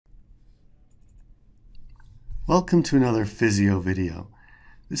Welcome to another physio video.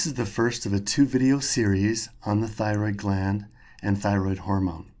 This is the first of a 2-video series on the thyroid gland and thyroid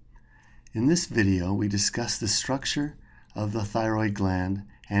hormone. In this video, we discuss the structure of the thyroid gland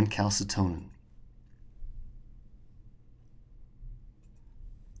and calcitonin.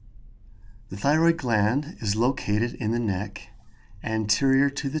 The thyroid gland is located in the neck, anterior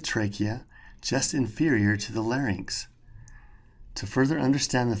to the trachea, just inferior to the larynx. To further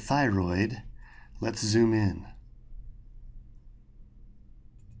understand the thyroid, let's zoom in.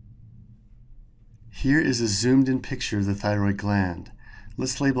 Here is a zoomed in picture of the thyroid gland.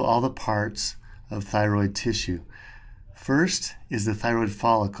 Let's label all the parts of thyroid tissue. First is the thyroid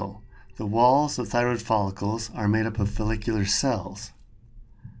follicle. The walls of thyroid follicles are made up of follicular cells.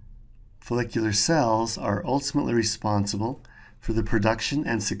 Follicular cells are ultimately responsible for the production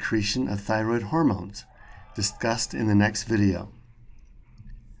and secretion of thyroid hormones, discussed in the next video.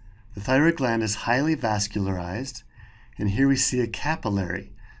 The thyroid gland is highly vascularized, and here we see a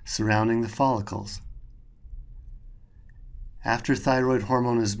capillary surrounding the follicles. After thyroid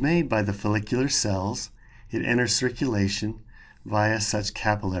hormone is made by the follicular cells, it enters circulation via such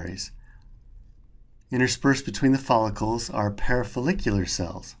capillaries. Interspersed between the follicles are parafollicular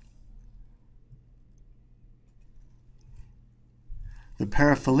cells. The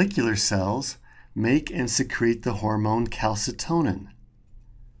parafollicular cells make and secrete the hormone calcitonin.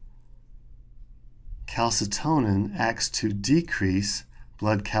 Calcitonin acts to decrease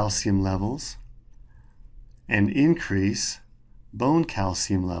blood calcium levels and increase bone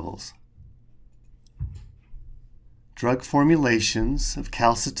calcium levels. Drug formulations of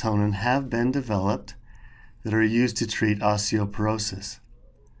calcitonin have been developed that are used to treat osteoporosis.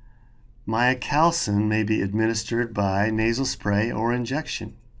 Miacalcin may be administered by nasal spray or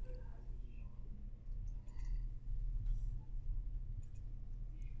injection.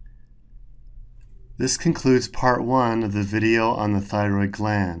 This concludes part 1 of the video on the thyroid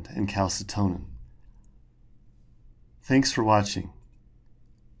gland and calcitonin. Thanks for watching.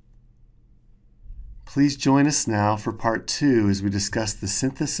 Please join us now for part 2 as we discuss the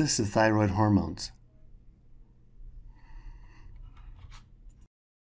synthesis of thyroid hormones.